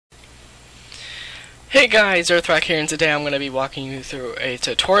Hey guys, Erthrock here, and today I'm going to be walking you through a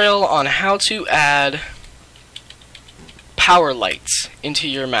tutorial on how to add power lights into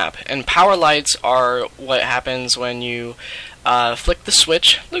your map. And power lights are what happens when you flick the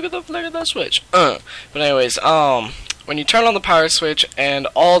switch. Look at the switch. But anyways, when you turn on the power switch and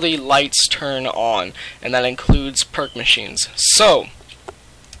all the lights turn on, and that includes perk machines. So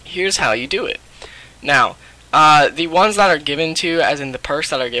here's how you do it. Now, the ones that are given to you, as in the perks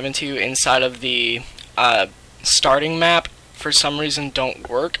that are given to you inside of the starting map, for some reason don't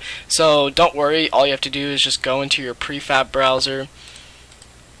work. So don't worry, all you have to do is just go into your prefab browser,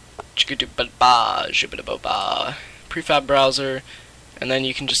 prefab browser, and then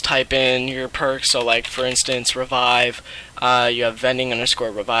you can just type in your perks. So like for instance revive, you have vending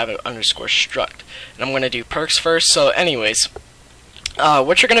underscore revive underscore struct, and I'm going to do perks first. So anyways,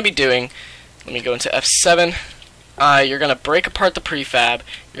 what you're going to be doing, let me go into F7. You're going to break apart the prefab.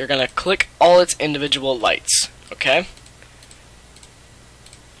 You're going to click all its individual lights. Okay?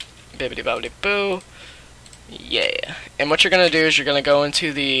 Bibbidi bobbidi boo. Yeah. And what you're going to do is you're going to go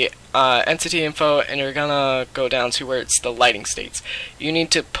into the entity info, and you're going to go down to where it's the lighting states. You need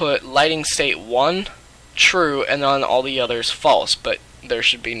to put lighting state 1 true and then all the others false, but there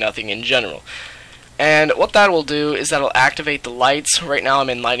should be nothing in general. And what that will do is that'll activate the lights. Right now I'm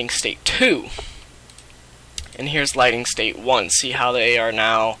in lighting state 2. And here's lighting state 1. See how they are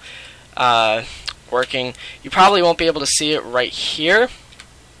now working. You probably won't be able to see it right here,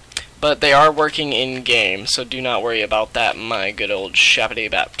 but they are working in game, so do not worry about that, my good old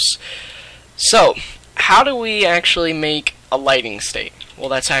shappity baps. So how do we actually make a lighting state? Well,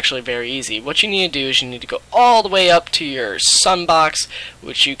 that's actually very easy. What you need to do is you need to go all the way up to your sunbox,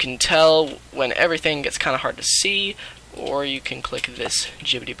 which you can tell when everything gets kind of hard to see, or you can click this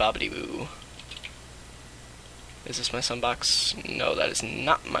jibbity bobbity boo. Is this my sunbox? No, that is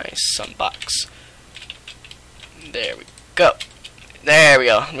not my sunbox. There we go. There we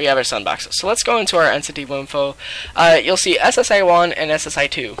go. We have our sunbox. So let's go into our entity info. You'll see SSI1 and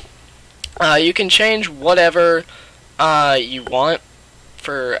SSI2. You can change whatever you want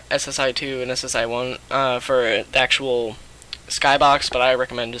for SSI2 and SSI1 for the actual skybox, but I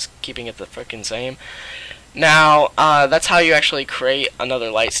recommend just keeping it the frickin' same. Now, that's how you actually create another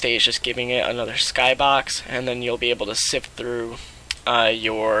light stage, just giving it another skybox, and then you'll be able to sift through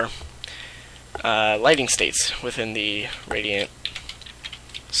your lighting states within the radiant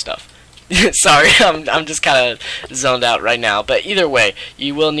stuff. Sorry, I'm just kind of zoned out right now, but either way,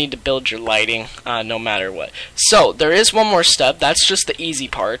 you will need to build your lighting no matter what. So, there is one more step. That's just the easy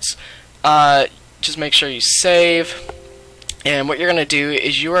parts. Just make sure you save. And what you're going to do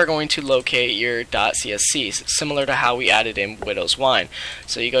is you are going to locate your .csc, similar to how we added in Widow's Wine.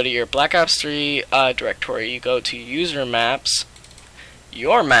 So you go to your Black Ops 3 directory, you go to user maps,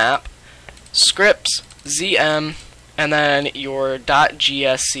 your map, scripts, ZM, and then your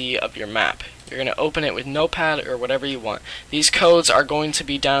 .gsc of your map. You're going to open it with Notepad or whatever you want. These codes are going to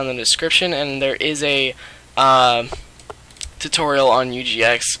be down in the description, and there is a tutorial on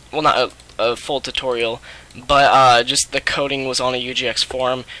UGX. Well, not a full tutorial, but just the coding was on a UGX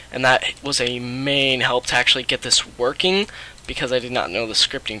forum, and that was a main help to actually get this working, because I did not know the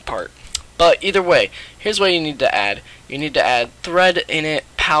scripting part. But either way, here's what you need to add. You need to add thread init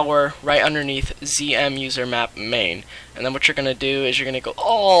power right underneath ZM user map main. And then what you're going to do is you're going to go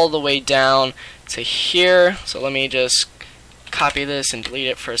all the way down to here. So let me just copy this and delete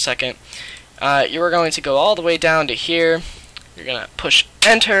it for a second. You are going to go all the way down to here. You're going to push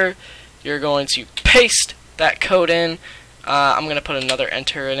enter. You're going to paste that code in. I'm going to put another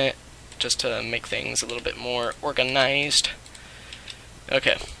enter in it just to make things a little bit more organized.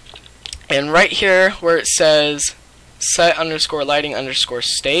 Okay. And right here where it says set underscore lighting underscore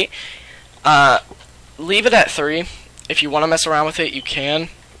state, leave it at 3. If you want to mess around with it, you can.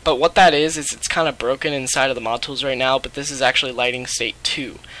 But what that is it's kind of broken inside of the mod tools right now, but this is actually lighting state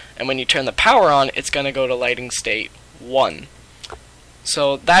 2. And when you turn the power on, it's going to go to lighting state 1.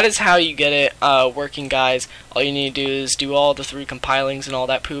 So that is how you get it working, guys. All you need to do is do all the 3 compilings and all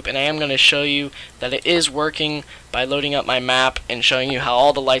that poop, and I am going to show you that it is working by loading up my map and showing you how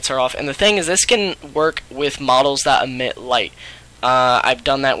all the lights are off. And the thing is, this can work with models that emit light. I've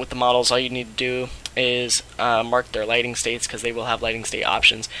done that with the models. All you need to do is mark their lighting states, because they will have lighting state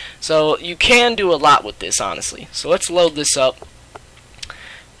options. So you can do a lot with this, honestly. So let's load this up.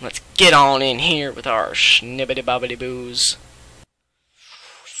 Let's get on in here with our schnibbity bobbity boos.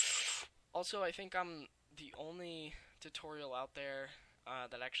 Also, I think I'm the only tutorial out there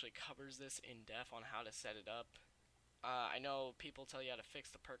that actually covers this in depth on how to set it up. I know people tell you how to fix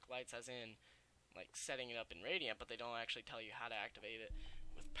the perk lights, as in like setting it up in Radiant, but they don't actually tell you how to activate it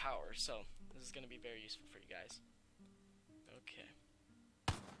with power. So this This is going to be very useful for you guys. Okay.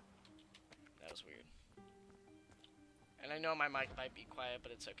 That was weird. And I know my mic might be quiet,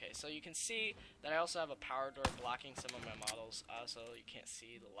 but it's okay. So you can see that I also have a power door blocking some of my models, so you can't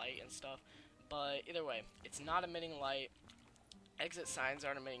see the light and stuff. But either way, it's not emitting light. Exit signs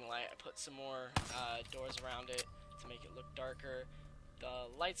aren't emitting light. I put some more doors around it to make it look darker. The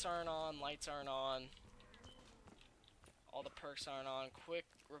lights aren't on, lights aren't on. All the perks aren't on. Quick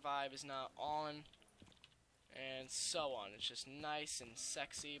revive is not on. And so on. It's just nice and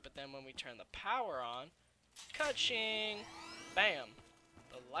sexy. But then when we turn the power on, ka-ching! Bam!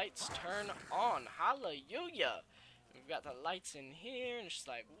 The lights turn on. Hallelujah! We've got the lights in here, and it's just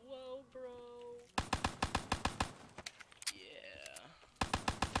like, whoa, bro. Yeah.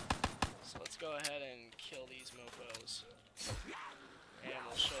 So let's go ahead and kill these mofos. And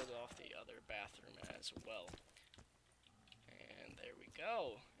we'll show off the other bathroom as well. And there we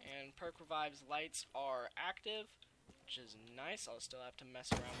go. And Perk Revive's lights are active, which is nice. I'll still have to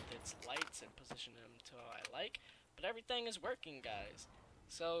mess around with its lights and position them to how I like. But everything is working, guys.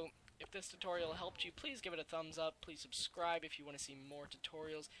 So if this tutorial helped you, please give it a thumbs up. Please subscribe if you want to see more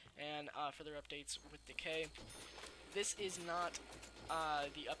tutorials and further updates with Decay. This is not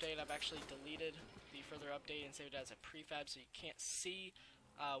the update. I've actually deleted the further update and saved it as a prefab, so you can't see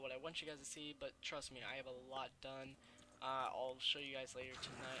what I want you guys to see. But trust me, I have a lot done. I'll show you guys later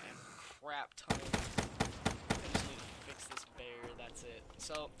tonight. I have a crap ton. I just need to fix this bear. That's it.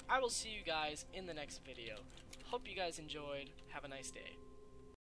 So I will see you guys in the next video. Hope you guys enjoyed. Have a nice day.